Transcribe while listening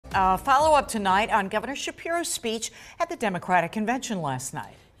Follow-up tonight on Governor Shapiro's speech at the Democratic convention last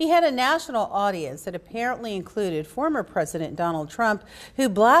night. He had a national audience that apparently included former President Donald Trump, who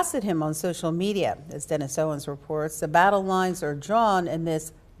blasted him on social media. As Dennis Owens reports, the battle lines are drawn in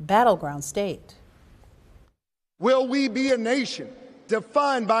this battleground state. Will we be a nation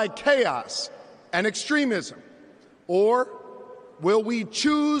defined by chaos and extremism, or will we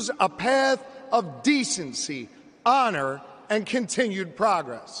choose a path of decency, honor, and continued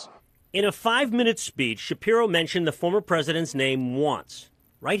progress? In a 5-minute speech, Shapiro mentioned the former president's name once,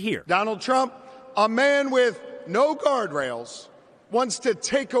 right here. Donald Trump, a man with no guardrails, wants to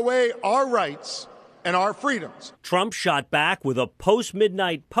take away our rights and our freedoms. Trump shot back with a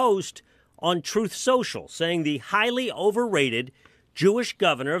post-midnight post on Truth Social, saying the highly overrated Jewish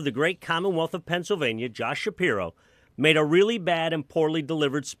governor of the great Commonwealth of Pennsylvania, Josh Shapiro, made a really bad and poorly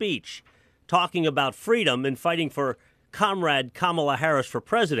delivered speech, talking about freedom and fighting for Comrade Kamala Harris for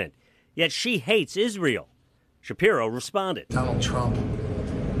president. Yet she hates Israel. Shapiro responded. Donald Trump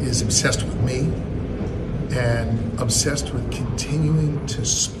is obsessed with me and obsessed with continuing to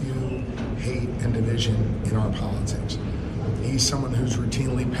spew hate and division in our politics. He's someone who's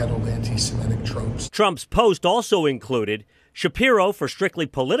routinely peddled anti-Semitic tropes. Trump's post also included, Shapiro, for strictly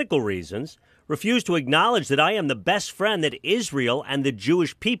political reasons, refused to acknowledge that I am the best friend that Israel and the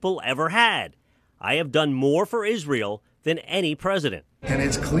Jewish people ever had. I have done more for Israel than any president. And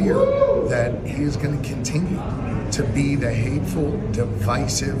it's clear that he is going to continue to be the hateful,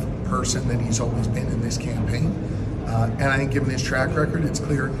 divisive person that he's always been in this campaign. And I think given his track record, it's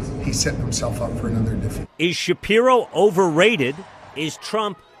clear he's setting himself up for another defeat. Is Shapiro overrated? Is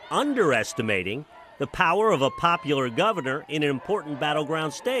Trump underestimating the power of a popular governor in an important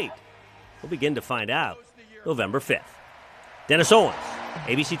battleground state? We'll begin to find out November 5th. Dennis Owens,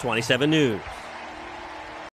 ABC 27 News.